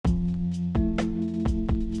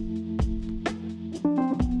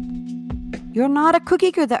You're not a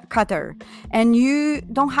cookie cutter, and you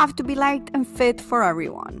don't have to be liked and fit for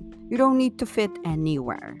everyone. You don't need to fit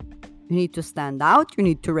anywhere. You need to stand out, you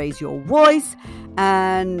need to raise your voice,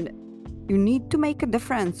 and you need to make a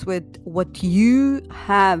difference with what you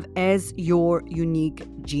have as your unique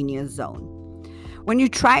genius zone. When you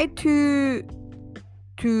try to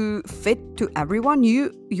fit to everyone,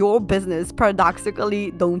 your business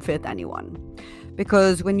paradoxically don't fit anyone.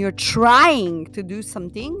 Because when you're trying to do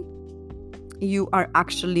something, you are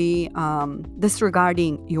actually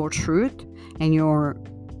disregarding your truth and your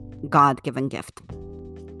God-given gift.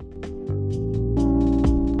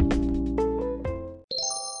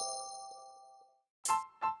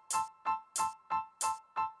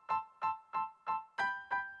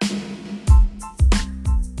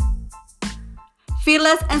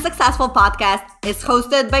 Fearless and Successful podcast is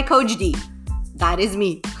hosted by Coach D. That is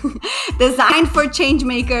me. Designed for change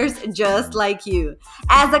makers just like you.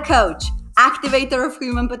 As a coach, activator of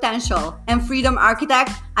human potential, and freedom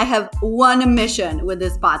architect, I have one mission with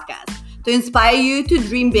this podcast: to inspire you to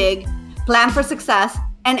dream big, plan for success,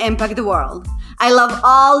 and impact the world. I love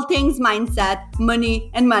all things mindset, money,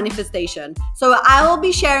 and manifestation. So I will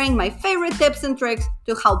be sharing my favorite tips and tricks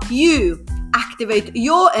to help you activate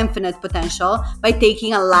your infinite potential by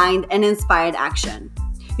taking aligned and inspired action.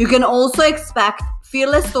 You can also expect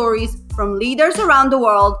fearless stories from leaders around the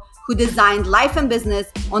world who designed life and business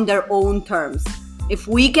on their own terms. If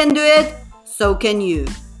we can do it, so can you.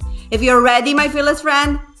 If you're ready, my fearless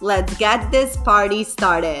friend, let's get this party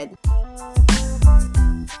started.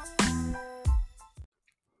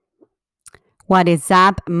 What is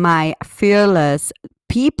up, my fearless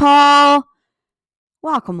people?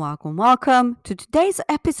 Welcome to today's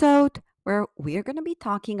episode where we're going to be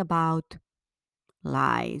talking about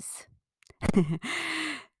lies.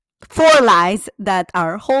 4 lies that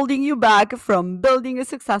are holding you back from building a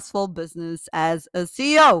successful business as a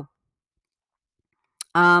CEO.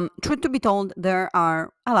 Truth to be told, there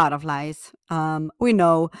are a lot of lies. We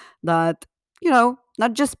know that,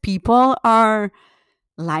 not just people are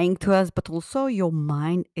lying to us, but also your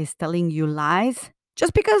mind is telling you lies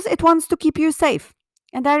just because it wants to keep you safe.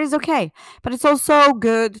 And that is okay. But it's also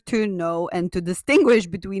good to know and to distinguish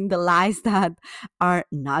between the lies that are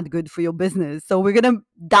not good for your business. So we're going to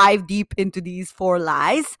dive deep into these 4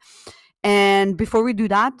 lies. And before we do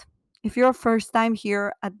that, if you're a first time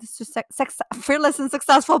here at this Fearless and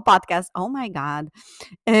Successful podcast, oh my God,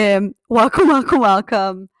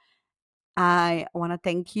 welcome. I want to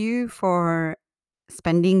thank you for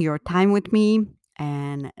spending your time with me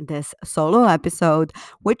and this solo episode,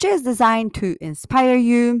 which is designed to inspire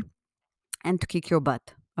you and to kick your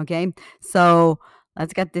butt. Okay, so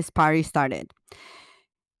let's get this party started.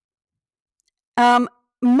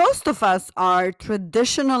 Most of us are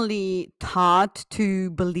traditionally taught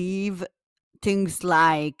to believe things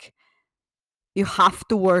like you have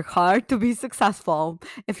to work hard to be successful.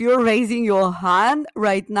 If you're raising your hand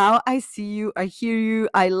right now, I see you, I hear you,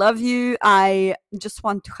 I love you. I just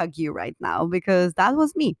want to hug you right now because that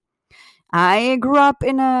was me. I grew up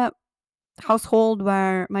in a household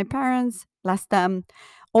where my parents, last time,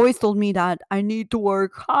 always told me that I need to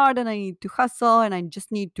work hard and I need to hustle and I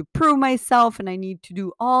just need to prove myself and I need to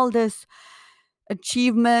do all this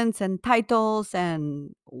achievements and titles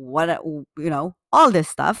and all this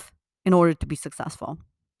stuff in order to be successful.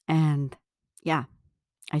 And yeah,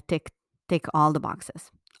 I take all the boxes,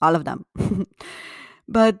 all of them.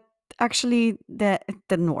 But actually that it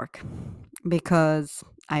didn't work because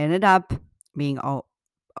I ended up being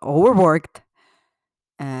overworked,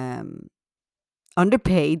 um,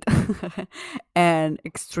 underpaid, and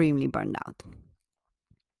extremely burned out.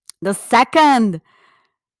 The second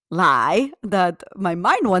lie that my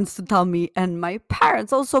mind wants to tell me, and my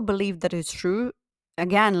parents also believe that it's true.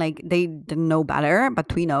 Again, like they didn't know better,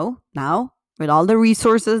 but we know now with all the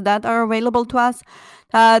resources that are available to us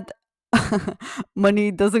that money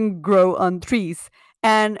doesn't grow on trees.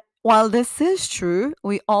 And while this is true,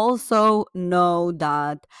 we also know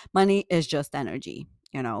that money is just energy,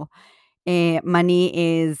 money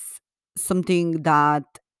is something that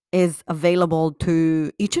is available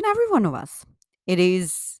to each and every one of us. It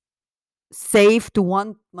is safe to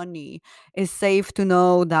want money. It's safe to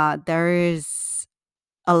know that there is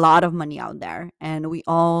a lot of money out there and we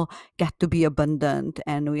all get to be abundant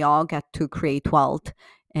and we all get to create wealth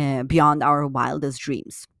beyond our wildest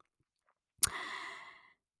dreams.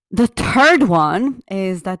 The third one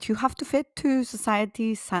is that you have to fit to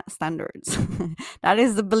society standards. That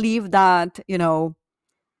is the belief that,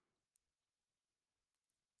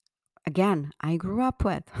 again, I grew up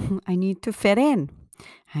with. I need to fit in.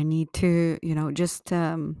 I need to, just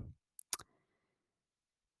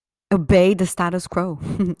obey the status quo,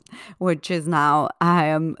 which is now I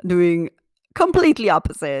am doing completely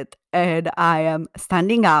opposite, and I am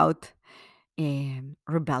standing out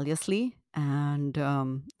rebelliously and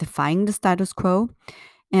defying the status quo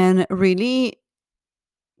and really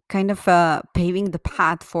kind of paving the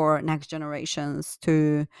path for next generations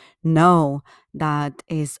to know that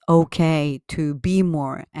is okay to be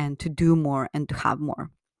more and to do more and to have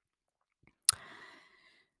more.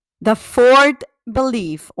 The fourth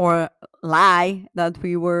belief or lie that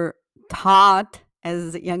we were taught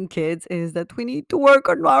as young kids is that we need to work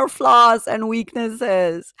on our flaws and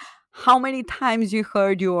weaknesses. How many times you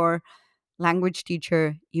heard your language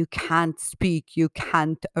teacher, you can't speak, you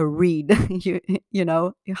can't read,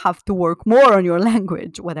 you have to work more on your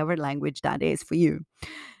language, whatever language that is for you.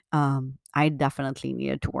 I definitely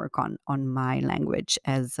needed to work on my language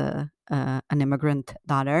as an immigrant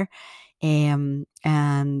daughter. And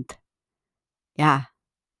yeah,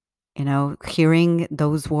 hearing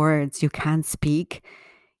those words, you can't speak,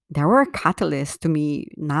 they were a catalyst to me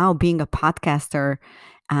now being a podcaster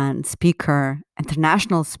and speaker,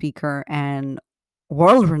 international speaker, and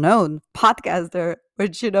world renowned podcaster.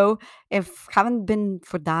 Which, if haven't been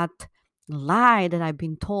for that lie that I've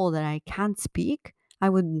been told that I can't speak, I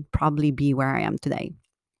would probably be where I am today.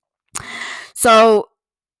 So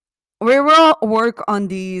we will work on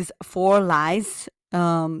these four lies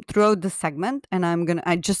throughout the segment, and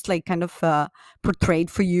I just like kind of portrayed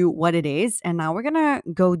for you what it is, and now we're gonna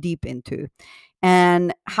go deep into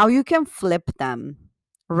and how you can flip them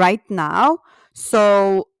right now.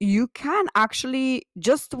 So you can actually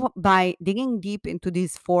just by digging deep into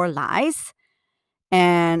these four lies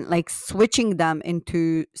and like switching them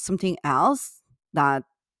into something else that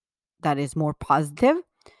is more positive,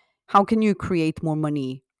 how can you create more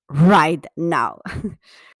money right now?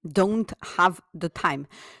 Don't have the time.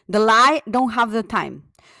 The lie, don't have the time.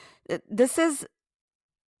 This is,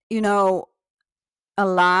 you know, a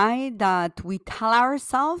lie that we tell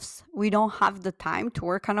ourselves we don't have the time to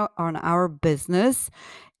work on our business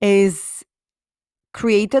is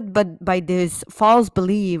created by this false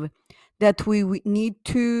belief that we need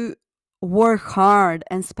to work hard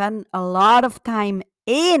and spend a lot of time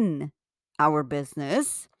in our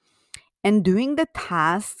business and doing the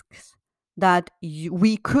tasks that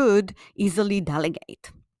we could easily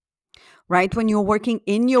delegate. Right, when you're working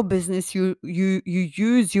in your business, you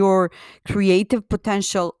use your creative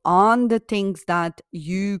potential on the things that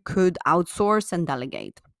you could outsource and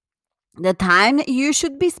delegate. The time you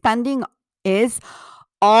should be spending is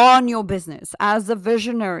on your business as a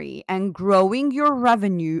visionary and growing your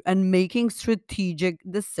revenue and making strategic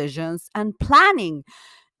decisions and planning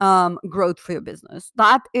growth for your business.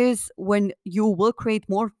 That is when you will create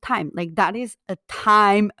more time. Like that is a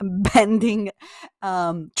time bending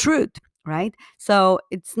truth, right? So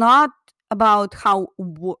it's not about how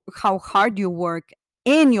hard you work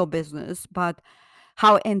in your business, but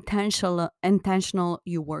how intentional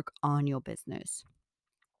you work on your business.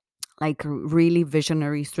 Like really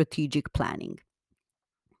visionary strategic planning.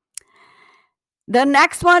 The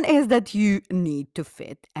next one is that you need to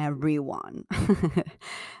fit everyone.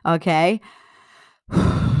 Okay.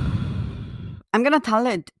 I'm going to tell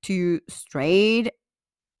it to you straight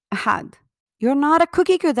ahead. You're not a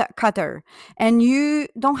cookie cutter, and you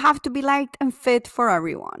don't have to be liked and fit for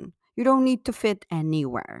everyone. You don't need to fit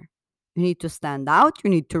anywhere. You need to stand out, you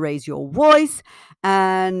need to raise your voice,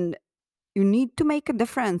 and you need to make a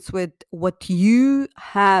difference with what you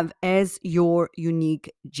have as your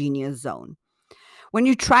unique genius zone. When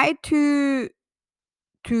you try to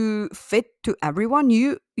fit to everyone,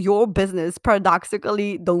 your business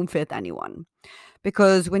paradoxically don't fit anyone.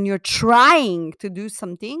 Because when you're trying to do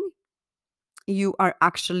something, you are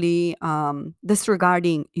actually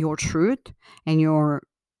disregarding your truth and your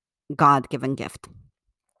God-given gift.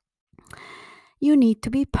 You need to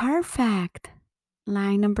be perfect.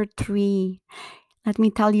 Line number 3. Let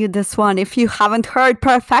me tell you this one. If you haven't heard,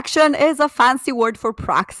 perfection is a fancy word for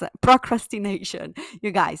procrastination.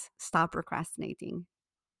 You guys, stop procrastinating.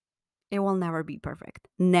 It will never be perfect.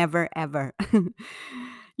 Never, ever.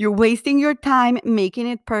 You're wasting your time making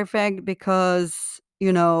it perfect because,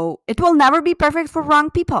 it will never be perfect for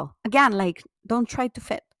wrong people. Again, like, don't try to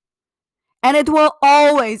fit. And it will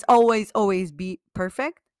always, always, always be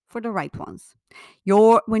perfect for the right ones.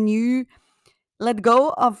 When you let go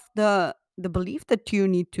of the belief that you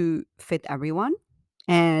need to fit everyone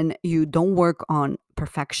and you don't work on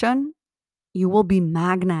perfection, you will be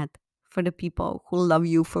magnet for the people who love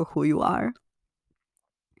you for who you are.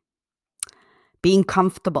 Being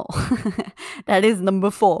comfortable. That is number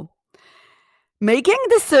 4. Making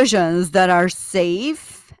decisions that are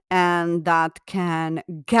safe and that can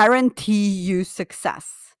guarantee you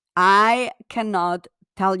success. I cannot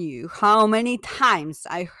tell you how many times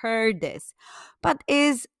I heard this, but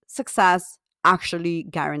is success actually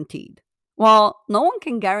guaranteed? Well, no one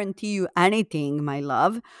can guarantee you anything, my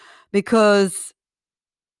love, because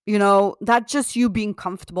that's just you being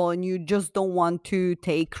comfortable and you just don't want to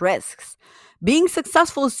take risks. Being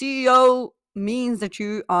successful CEO means that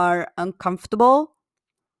you are uncomfortable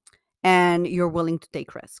and you're willing to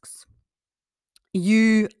take risks.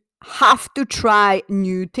 You have to try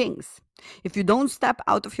new things. If you don't step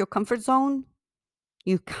out of your comfort zone,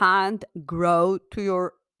 you can't grow to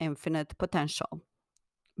your infinite potential.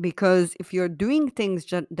 Because if you're doing things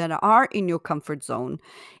that are in your comfort zone,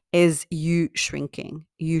 is you shrinking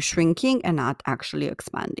and not actually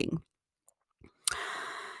expanding.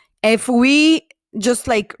 If we just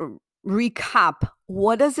recap,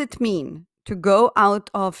 what does it mean to go out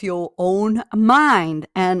of your own mind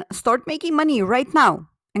and start making money right now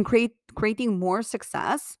and creating more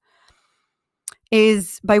success?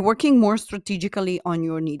 Is by working more strategically on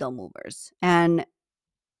your needle movers and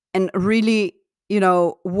really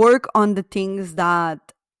work on the things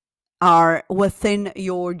that are within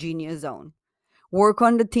your genius zone. Work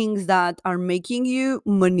on the things that are making you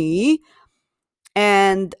money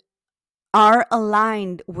and are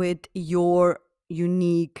aligned with your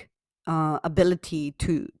unique ability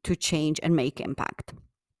to change and make impact.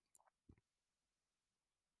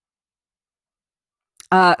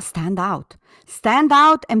 Stand out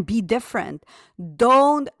and be different.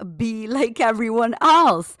 Don't be like everyone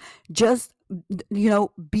else. Just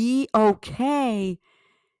be okay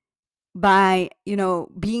by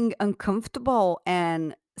being uncomfortable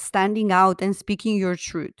and standing out and speaking your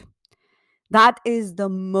truth. That is the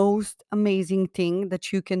most amazing thing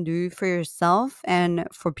that you can do for yourself and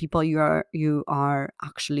for people you are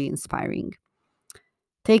actually inspiring.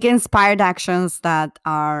 Take inspired actions that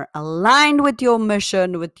are aligned with your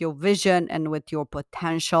mission, with your vision, and with your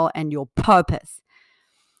potential and your purpose.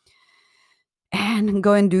 And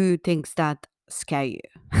go and do things that scare you.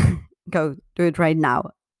 Go do it right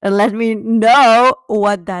now. And let me know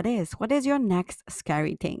what that is. What is your next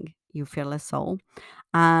scary thing, you fearless soul?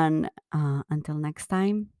 And until next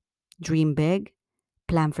time, dream big,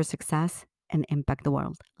 plan for success, and impact the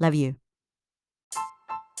world. Love you.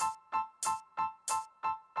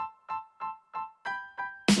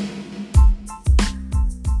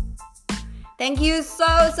 Thank you so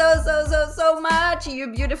much,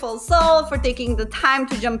 you beautiful soul, for taking the time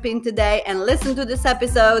to jump in today and listen to this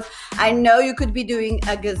episode. I know you could be doing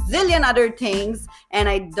a gazillion other things, and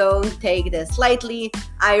I don't take this lightly.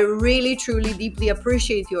 I really, truly, deeply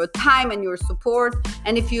appreciate your time and your support.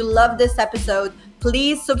 And if you love this episode,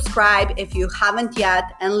 please subscribe if you haven't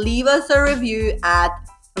yet, and leave us a review at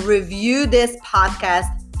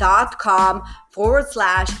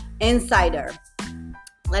reviewthispodcast.com/insider.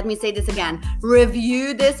 Let me say this again,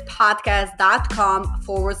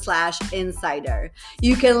 reviewthispodcast.com/insider.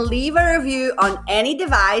 You can leave a review on any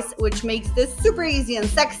device, which makes this super easy and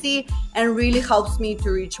sexy and really helps me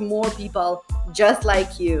to reach more people just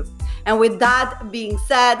like you. And with that being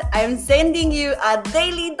said, I am sending you a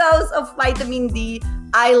daily dose of vitamin D.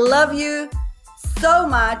 I love you so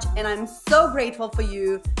much and I'm so grateful for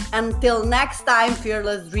you. Until next time,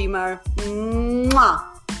 fearless dreamer. Mwah.